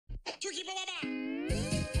Turkey Baba!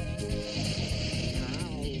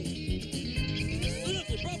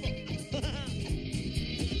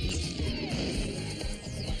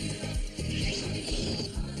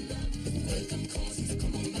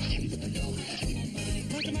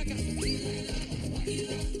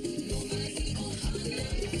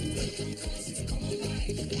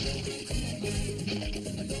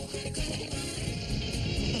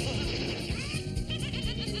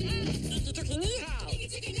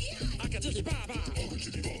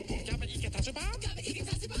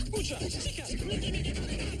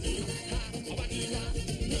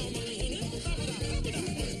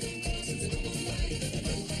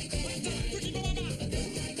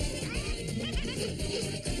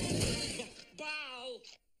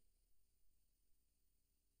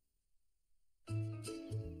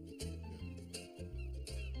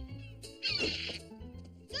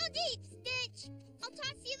 Go deep, Stitch! I'll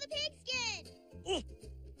toss you the pigskin!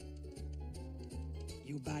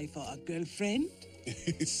 You buy for a girlfriend?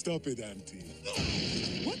 Stop it, Auntie.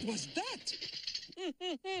 What was that?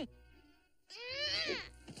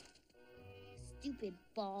 Stupid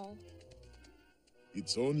ball.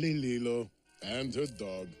 It's only Lilo and her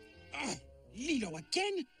dog. Lilo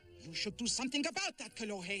again? You should do something about that,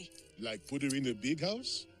 Kalohe. Like put her in a big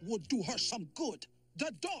house? Would do her some good.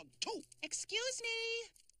 The dog, too. Excuse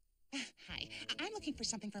me. Hi, I'm looking for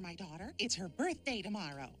something for my daughter. It's her birthday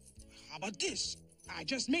tomorrow. How about this? I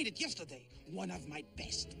just made it yesterday. One of my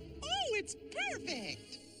best. Oh, it's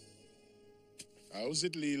perfect. How's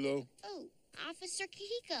it, Lilo? Oh, Officer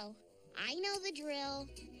Kahiko. I know the drill.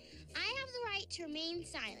 I have the right to remain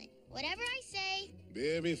silent. Whatever I say.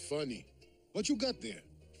 Very funny. What you got there?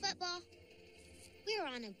 Football. We're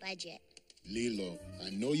on a budget. Lilo,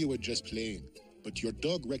 I know you were just playing, but your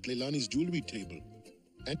dog wrecked Leilani's jewelry table.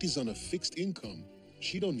 Auntie's on a fixed income.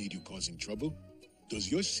 She don't need you causing trouble.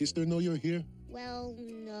 Does your sister know you're here? Well,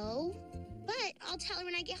 no. But I'll tell her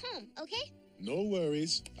when I get home, okay? No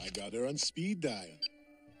worries. I got her on speed dial.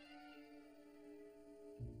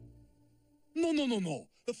 No.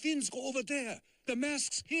 The fins go over there. The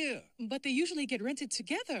mask's here. But they usually get rented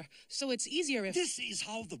together, so it's easier if... This is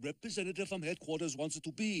how the representative from headquarters wants it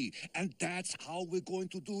to be. And that's how we're going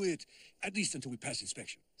to do it. At least until we pass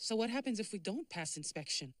inspection. So what happens if we don't pass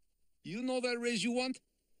inspection? You know that raise you want?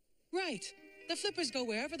 Right. The flippers go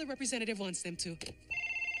wherever the representative wants them to.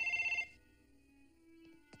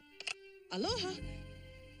 Aloha.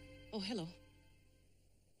 Oh, hello.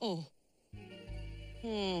 Oh.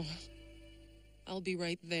 I'll be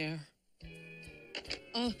right there.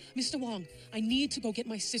 Mr. Wong, I need to go get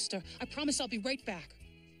my sister. I promise I'll be right back.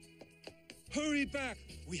 Hurry back.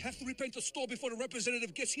 We have to repaint the store before the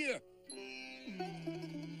representative gets here.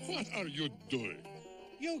 What are you doing?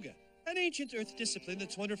 Yoga, an ancient earth discipline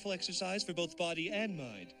that's wonderful exercise for both body and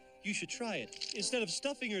mind. You should try it, instead of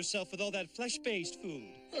stuffing yourself with all that flesh-based food.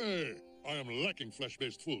 Hey, I am lacking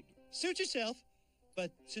flesh-based food. Suit yourself.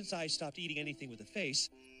 But since I stopped eating anything with a face,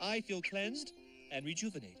 I feel cleansed and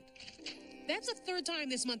rejuvenated. That's the third time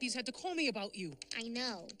this month he's had to call me about you. I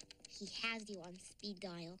know. He has you on speed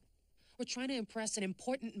dial. We're trying to impress an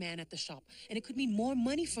important man at the shop, and it could mean more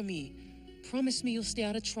money for me. Promise me you'll stay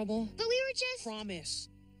out of trouble? But we were just... Promise.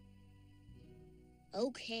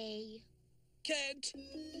 Okay. Can't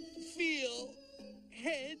feel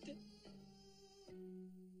head.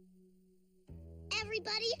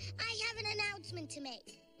 Everybody, I have an announcement to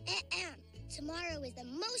make. Tomorrow is the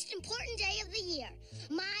most important day of the year.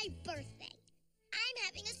 My birthday. I'm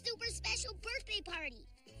having a super special birthday party.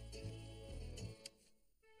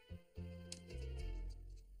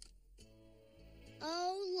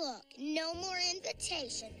 Oh, look, no more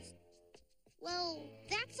invitations. Well,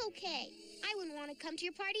 that's okay. I wouldn't want to come to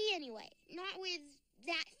your party anyway. Not with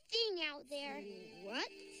that thing out there. What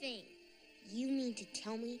thing? You mean to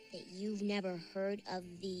tell me that you've never heard of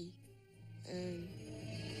the,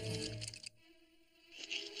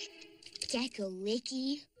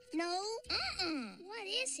 Gekko-Licky? No? What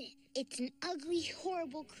is it? It's an ugly,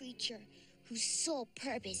 horrible creature whose sole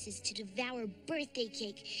purpose is to devour birthday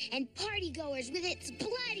cake and partygoers with its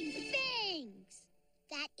bloody fangs.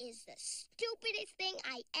 That is the stupidest thing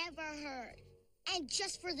I ever heard. And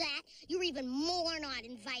just for that, you're even more not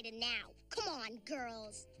invited now. Come on,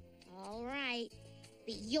 girls. All right,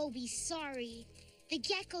 but you'll be sorry. The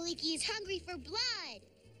Gekko-Licky is hungry for blood.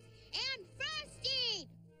 And frosting!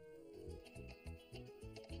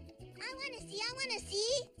 I wanna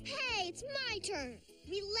see. Hey, it's my turn.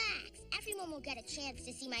 Relax. Everyone will get a chance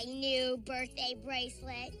to see my new birthday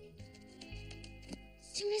bracelet.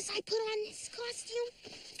 As soon as I put on this costume,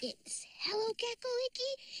 it's hello,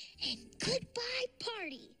 Gekko-Licky, and goodbye,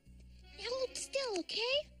 party. Now hold still,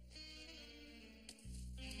 okay?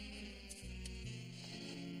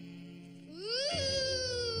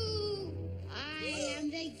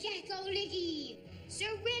 Gecko Licky!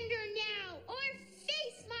 Surrender now, or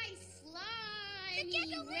face my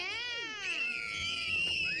slimy wrath!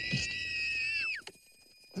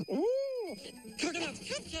 Ooh! Coconut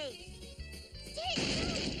cupcake!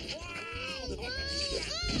 Stitch! Wow!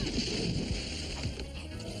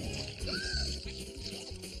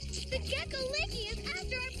 The Gecko Licky is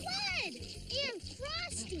after our blood! And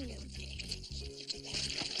Frosty!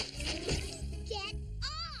 Get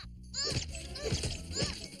up!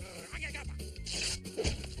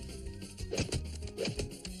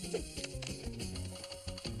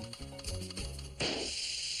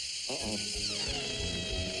 Uh-oh.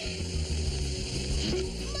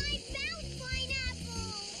 My bounce pineapple!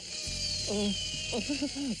 Oh.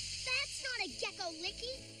 That's not a Gecko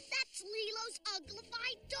Licky. That's Lilo's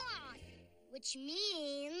uglified dog. Which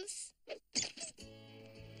means...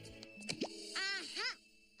 Aha!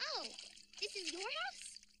 Oh, this is your house?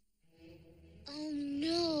 Oh,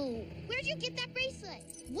 no. Where'd you get that bracelet?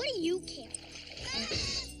 What do you care?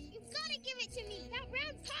 You've got to give it to me. That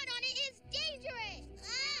round pot on it is dangerous.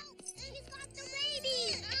 He's got the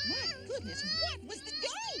baby. My goodness, what was the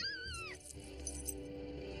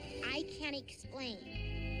I can't explain.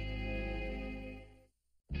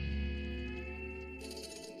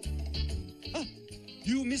 Ah,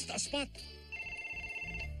 you missed a spot.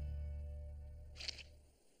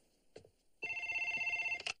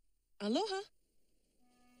 Aloha.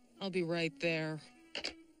 I'll be right there.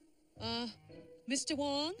 Mr.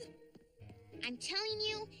 Wong? I'm telling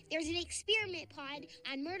you, there's an experiment pod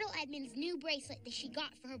on Myrtle Edmond's new bracelet that she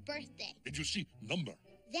got for her birthday. Did you see number?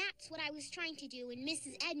 That's what I was trying to do when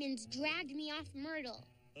Mrs. Edmonds dragged me off Myrtle.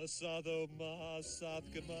 Asado ma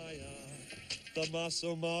satgamaya,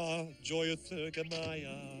 Damaso ma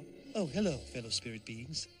joyothergamaya. Oh, hello, fellow spirit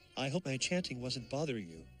beings. I hope my chanting wasn't bothering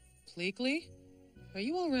you. Pleakley? Are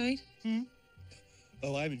you all right?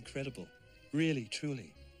 Oh, I'm incredible. Really,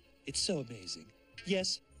 truly. It's so amazing.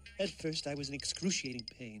 Yes, at first I was in excruciating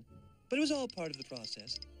pain, but it was all part of the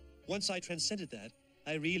process. Once I transcended that,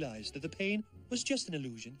 I realized that the pain was just an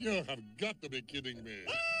illusion. You have got to be kidding me.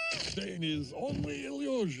 Pain is only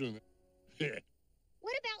illusion.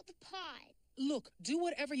 What about the pod? Look, do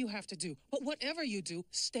whatever you have to do, but whatever you do,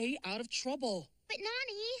 stay out of trouble. But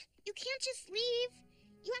Nani, you can't just leave.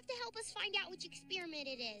 You have to help us find out which experiment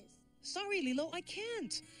it is. Sorry, Lilo, I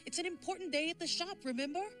can't. It's an important day at the shop,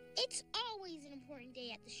 remember? It's always an important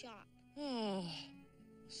day at the shop. Oh,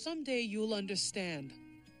 someday you'll understand.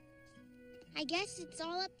 I guess it's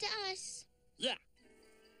all up to us. Yeah.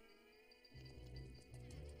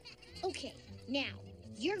 Okay, now,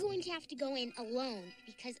 you're going to have to go in alone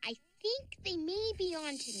because I think they may be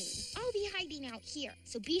on to me. I'll be hiding out here,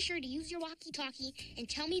 so be sure to use your walkie-talkie and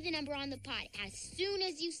tell me the number on the pod as soon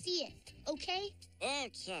as you see it, okay?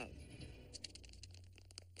 Okay.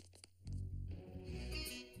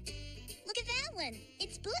 Look at that one.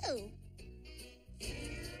 It's blue.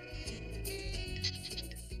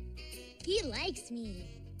 He likes me.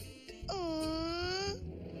 Aww.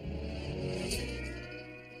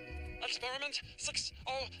 Experiment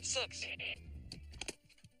 606.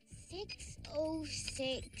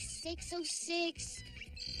 606. 606.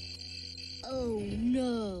 Oh,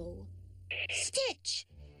 no. Stitch!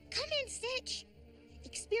 Come in, Stitch.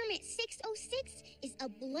 Experiment 606 is a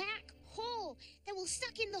black hole that will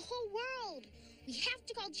suck in the whole world. We have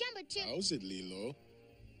to call Jumbo to... How's it, Lilo?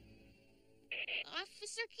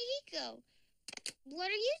 Officer Kahiko, what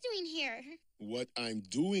are you doing here? What I'm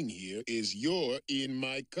doing here is you're in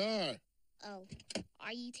my car. Oh,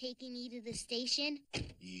 are you taking me to the station?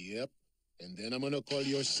 Yep. And then I'm gonna call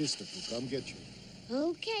your sister to come get you.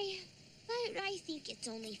 Okay, but I think it's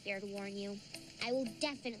only fair to warn you. I will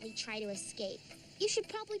definitely try to escape. You should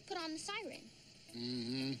probably put on the siren.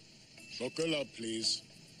 Mm-hmm. Buckle up, please.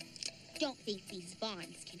 Don't think these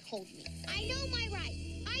bonds can hold me. I know my rights.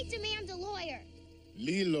 I demand a lawyer.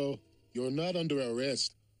 Lilo, you're not under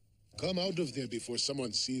arrest. Come out of there before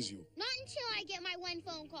someone sees you. Not until I get my one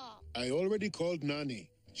phone call. I already called Nani.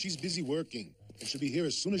 She's busy working, and she'll be here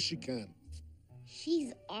as soon as she can.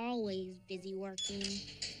 She's always busy working.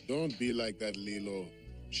 Don't be like that, Lilo.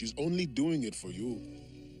 She's only doing it for you.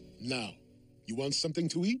 Now, you want something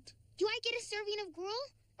to eat? Do I get a serving of gruel,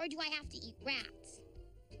 or do I have to eat rats?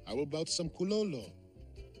 How about some kulolo?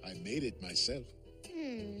 I made it myself.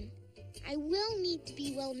 I will need to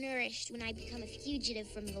be well nourished when I become a fugitive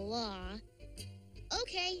from the law.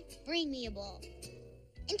 Okay, bring me a bowl.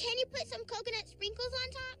 And can you put some coconut sprinkles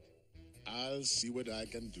on top? I'll see what I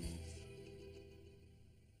can do.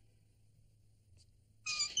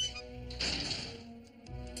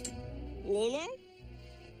 Lilo?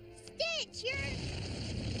 Stitch, you're...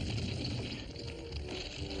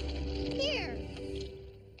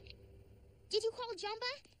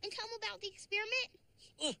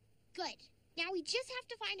 We just have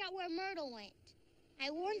to find out where Myrtle went. I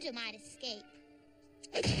warned him I'd escape.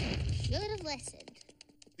 Should have listened.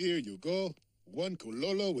 Here you go. 1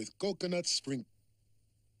 Kololo with coconut sprinkles.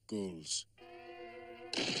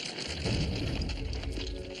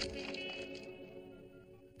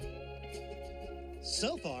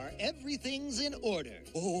 So far, everything's in order.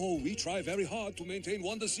 Oh, we try very hard to maintain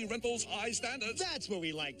Wondersea Rentals' high standards. That's what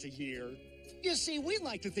we like to hear. You see, we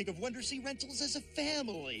like to think of Wondersea Rentals as a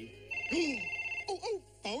family.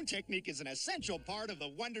 Phone technique is an essential part of the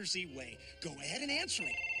Wondersea way. Go ahead and answer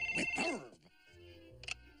it with verb.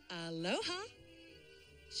 Aloha?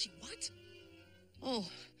 She what? Oh,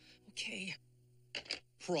 okay.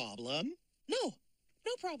 Problem? No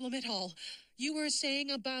problem at all. You were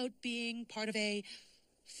saying about being part of a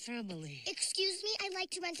family. Excuse me, I'd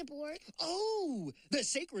like to rent a board. Oh, the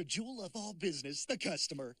sacred jewel of all business, the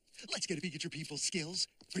customer. Let's get a peek at your people skills.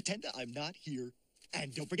 Pretend I'm not here.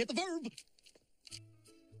 And don't forget the verb.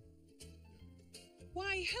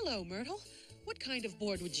 Why, hello, Myrtle. What kind of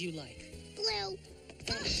board would you like? Blue. You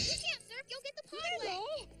can't surf, you'll get the pod wet.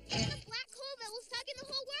 There's a black hole that will suck in the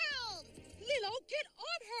whole world. Lilo, get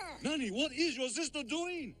on her! Nani, what is your sister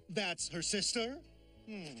doing? That's her sister?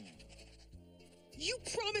 You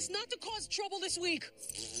promised not to cause trouble this week.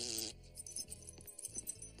 Stitch,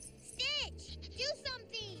 do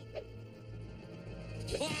something.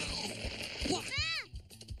 What? Ah!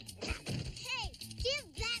 Hey,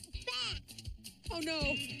 give that back. Oh, no.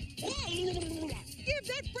 Give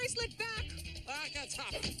that bracelet back.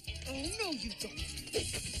 Oh, no, you don't.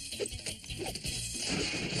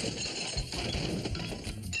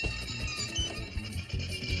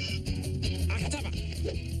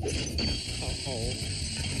 Uh-oh.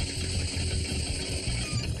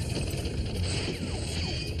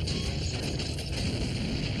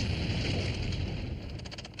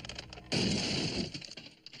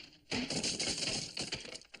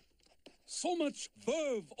 So much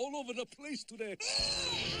verve all over the place today.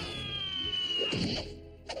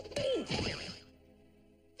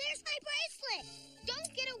 There's my bracelet. Don't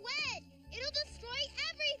get it wet. It'll destroy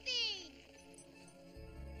everything.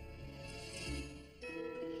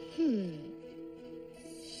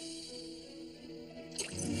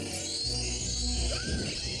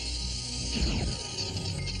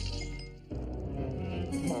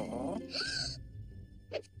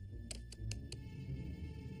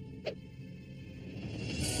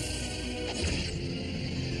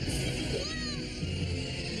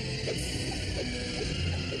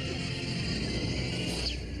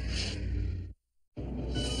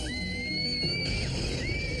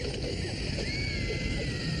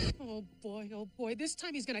 Oh boy, this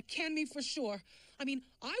time he's gonna can me for sure. I mean,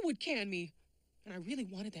 I would can me. And I really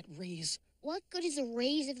wanted that raise. What good is a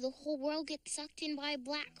raise if the whole world gets sucked in by a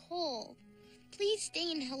black hole? Please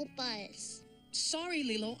stay and help us. Sorry,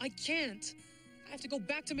 Lilo, I can't. I have to go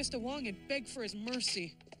back to Mr. Wong and beg for his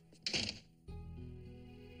mercy.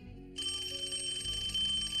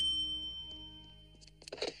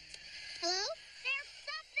 Hello? There's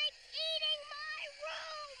something eating my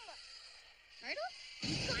room! Myrtle?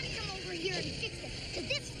 You've got to come over here and fix it, because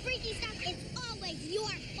this freaky stuff is always your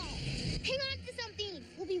fault. Hang on to something.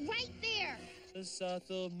 We'll be right there.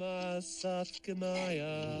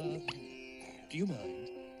 Do you mind?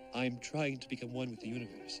 I'm trying to become one with the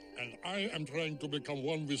universe. And I am trying to become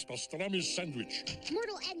one with pastrami's sandwich.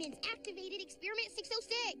 Myrtle Edmonds activated Experiment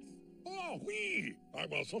 606. Oh, oui! I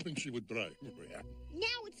was hoping she would try.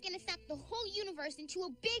 Now it's going to suck the whole universe into a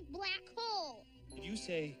big black hole. Did you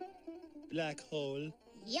say black hole?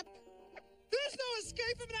 Yep. There's no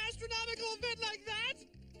escape from an astronomical event like that!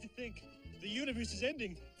 To think the universe is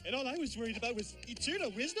ending, and all I was worried about was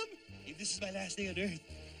eternal wisdom? If this is my last day on Earth,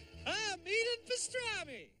 I'm eating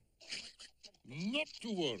pastrami! Not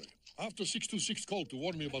to worry. After 626 called to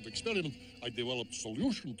warn me about the experiment, I developed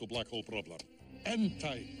solution to black hole problem.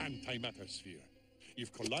 Anti-antimatter sphere.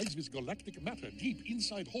 If collides with galactic matter deep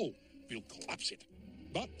inside hole, we'll collapse it.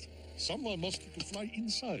 But someone must to fly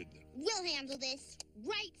inside. We'll handle this.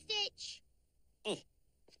 Right, Stitch?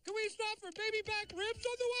 Can we stop for baby back ribs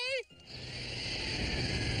on the way?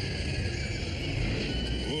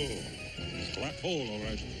 Whoa. It's black hole, all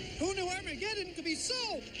right. Who knew Armageddon could be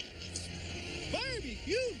so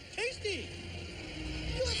barbecue tasty?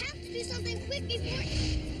 You'll have to do something quick before...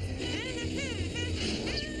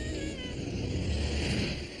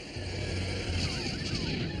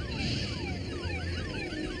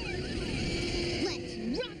 Let's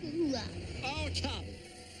rock-a-hula. Oh, top.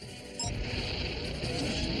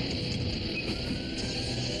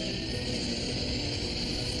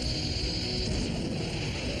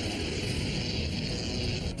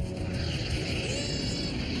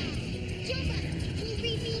 Jump up.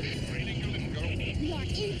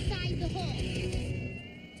 inside the hole.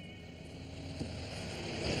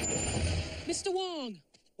 Mr. Wong!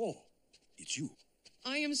 Oh, it's you.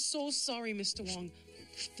 I am so sorry, Mr. Wong.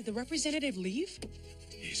 Did the representative leave?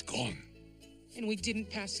 He's gone. And we didn't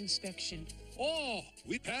pass inspection. Oh,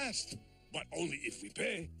 we passed. But only if we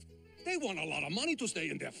pay. They want a lot of money to stay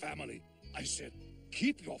in their family. I said,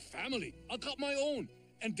 keep your family. I got my own.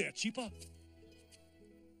 And they're cheaper.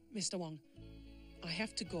 Mr. Wong, I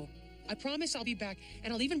have to go. I promise I'll be back,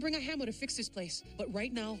 and I'll even bring a hammer to fix this place. But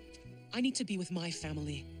right now, I need to be with my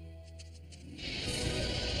family.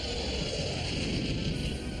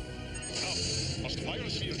 Now, must fire a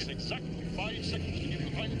sphere in exactly 5 seconds to give you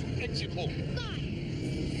time to exit home. 5,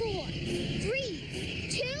 4, 3,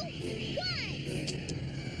 2,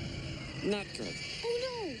 1. Not good. Oh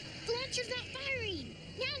no! The launcher's not firing!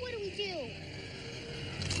 Now what do we do?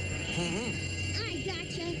 I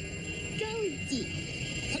gotcha. Go deep.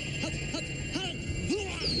 I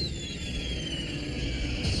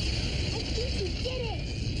think we did it!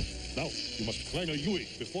 Now, you must climb a Yui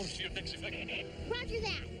before sphere takes effect. Roger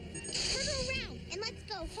that. Turn around and let's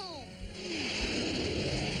go home.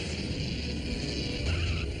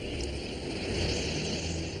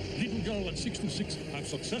 Little Girl and 626 have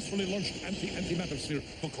successfully launched anti-antimatter sphere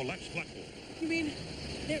to collapse black hole. You mean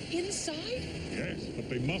they're inside? Yes, but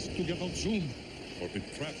they must to get out soon, or be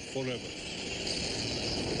trapped forever.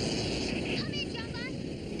 Come in, Jumba.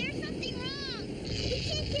 There's something wrong. We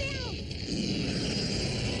can't get out.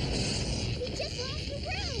 We just lost the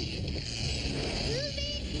room.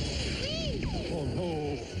 Moving. Oh no!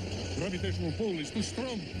 Gravitational pull is too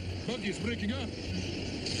strong. Buggy is breaking up.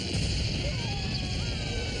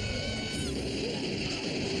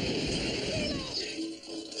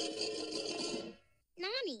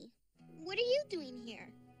 Nani, what are you doing here?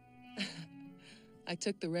 I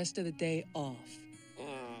took the rest of the day off.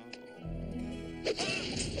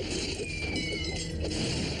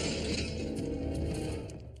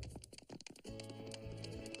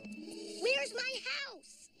 Where's my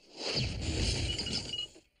house?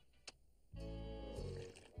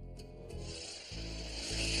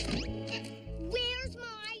 Where's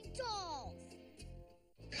my dolls?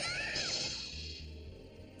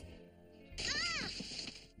 Ah!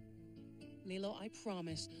 Lilo, I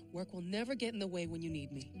promise work will never get in the way when you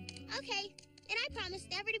need me. Okay, and I promise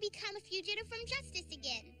never to become a fugitive from justice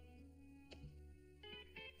again.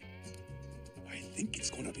 I think it's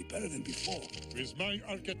gonna be better than before. With my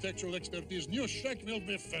architectural expertise, new shack will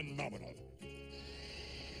be phenomenal.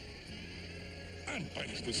 And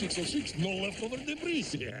thanks to 606, no leftover debris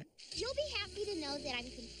here. You'll be happy to know that I'm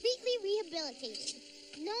completely rehabilitated.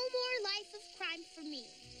 No more life of crime for me.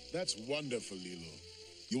 That's wonderful, Lilo.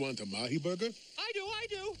 You want a mahi burger? I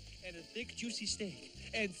do. And a thick, juicy steak.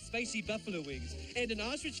 And spicy buffalo wings. And an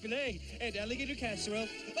ostrich fillet. And alligator casserole.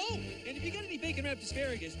 Oh, and if you got any bacon-wrapped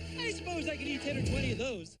asparagus, I suppose I could eat 10 or 20 of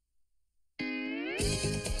those.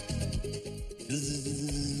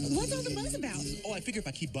 What's all the buzz about? Oh, I figure if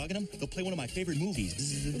I keep bugging them, they'll play one of my favorite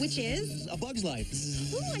movies. Which is? A Bug's Life.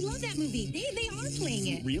 Oh, I love that movie. They are playing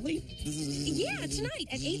it. Really? Yeah, tonight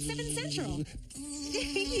at 8/7 Central.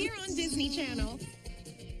 Here on Disney Channel.